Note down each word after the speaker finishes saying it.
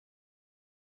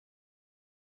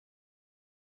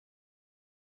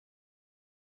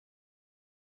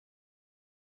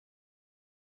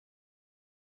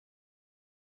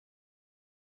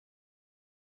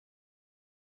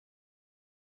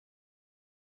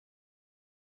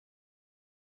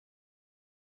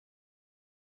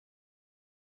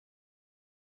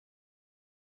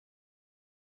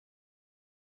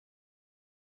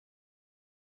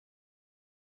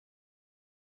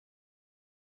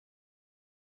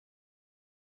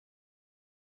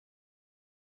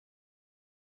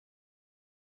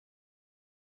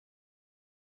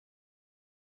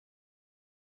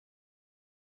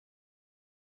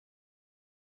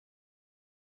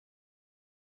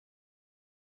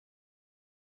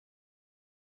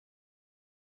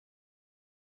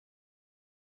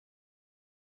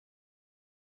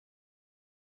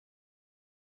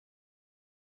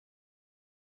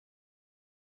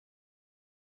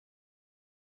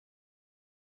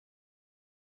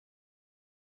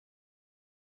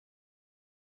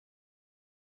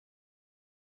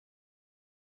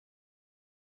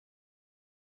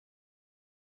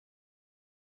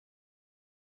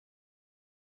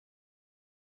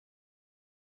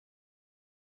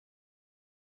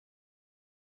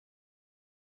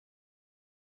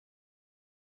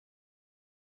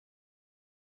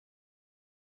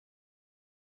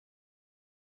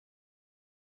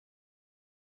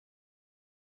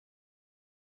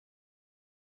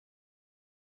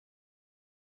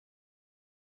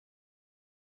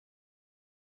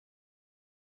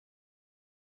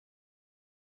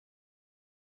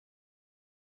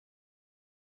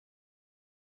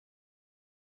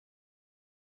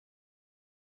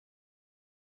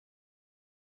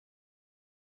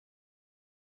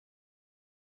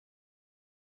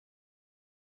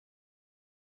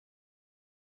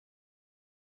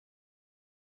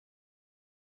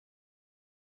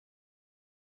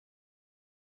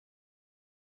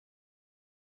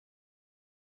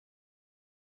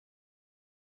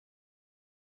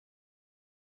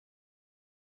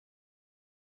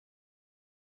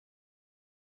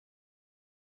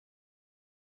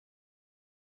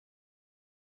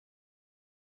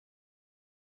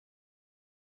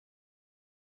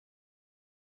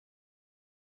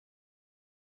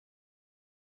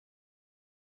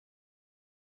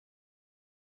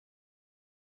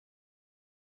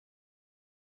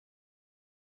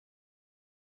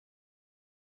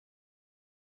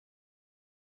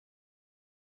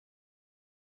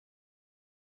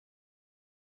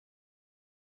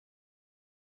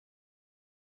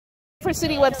Sanford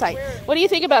City website. What do you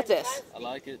think about this? I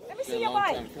like it. It's been a long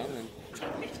time coming.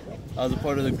 I was a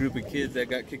part of the group of kids that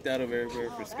got kicked out of everywhere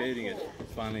for skating.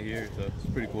 It's finally here, so it's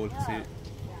pretty cool to see it.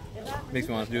 Makes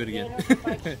me want to do it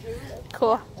again.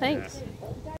 Cool. Thanks.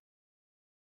 Yeah.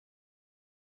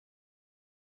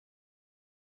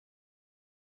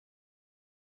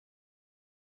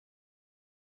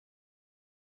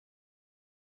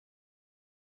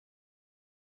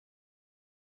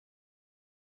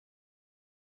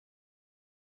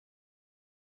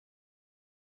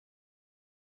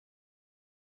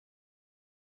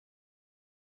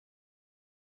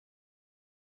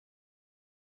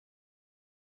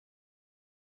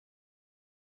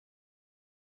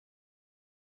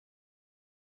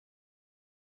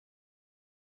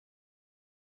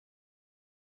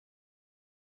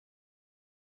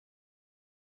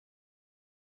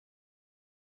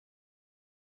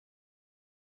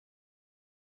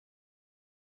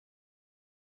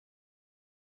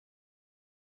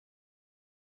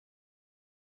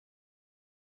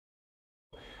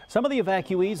 Some of the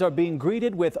evacuees are being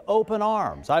greeted with open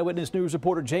arms. Eyewitness News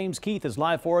reporter James Keith is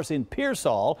live for us in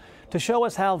Pearsall to show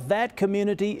us how that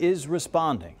community is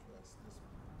responding.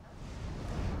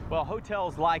 Well,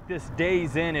 hotels like this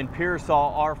Days Inn in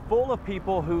Pearsall are full of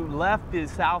people who left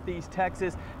southeast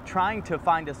Texas trying to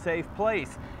find a safe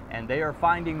place, and they are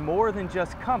finding more than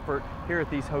just comfort here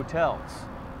at these hotels.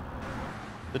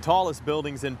 The tallest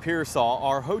buildings in Pearsall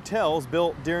are hotels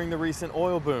built during the recent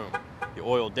oil boom. The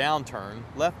oil downturn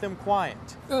left them quiet.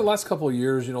 The last couple of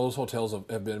years, those hotels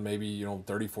have been maybe,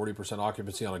 30–40%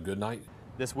 occupancy on a good night.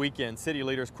 This weekend, city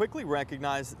leaders quickly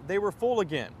recognized they were full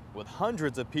again, with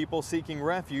hundreds of people seeking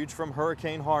refuge from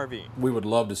Hurricane Harvey. We would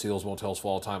love to see those motels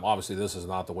full all the time. Obviously, this is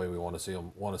not the way we want to see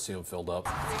them. Want to see them filled up.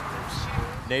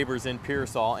 Neighbors in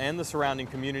Pearsall and the surrounding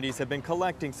communities have been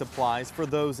collecting supplies for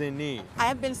those in need. I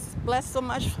have been blessed so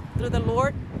much through the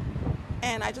Lord,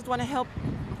 and I just want to help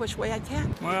which way I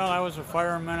can. Well, I was a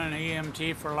fireman and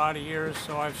EMT for a lot of years,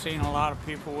 so I've seen a lot of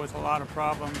people with a lot of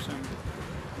problems, and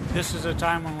this is a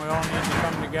time when we all need to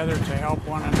come together to help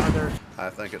one another.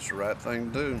 I think it's the right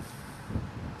thing to do.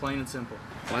 Plain and simple.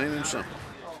 Plain and simple.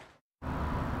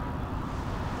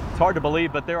 It's hard to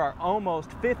believe, but there are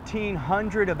almost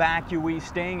 1,500 evacuees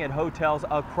staying at hotels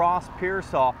across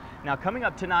Pearsall. Now, coming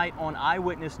up tonight on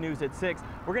Eyewitness News at 6,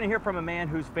 we're going to hear from a man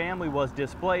whose family was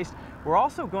displaced. We're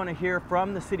also going to hear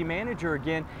from the city manager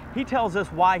again. He tells us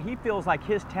why he feels like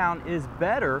his town is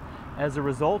better as a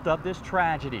result of this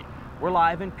tragedy. We're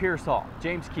live in Pearsall.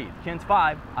 James Keith, KENS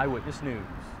 5 Eyewitness News.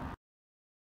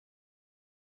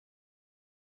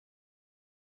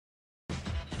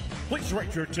 Please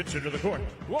direct your attention to the court.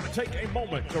 We want to take a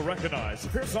moment to recognize the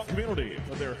Pearsall community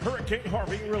for their Hurricane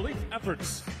Harvey relief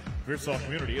efforts. The Pearsall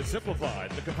community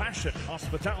exemplified the compassion,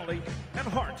 hospitality, and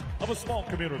heart of a small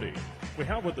community. We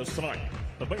have with us tonight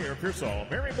the Mayor of Pearsall,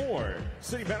 Mary Moore,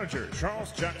 City Manager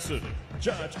Charles Jackson,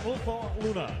 Judge Ulfa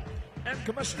Luna, and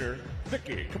Commissioner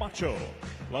Vicky Camacho,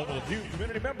 along with a few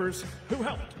community members who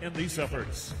helped in these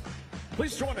efforts.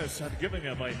 Please join us in giving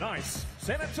them a nice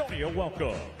San Antonio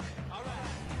welcome.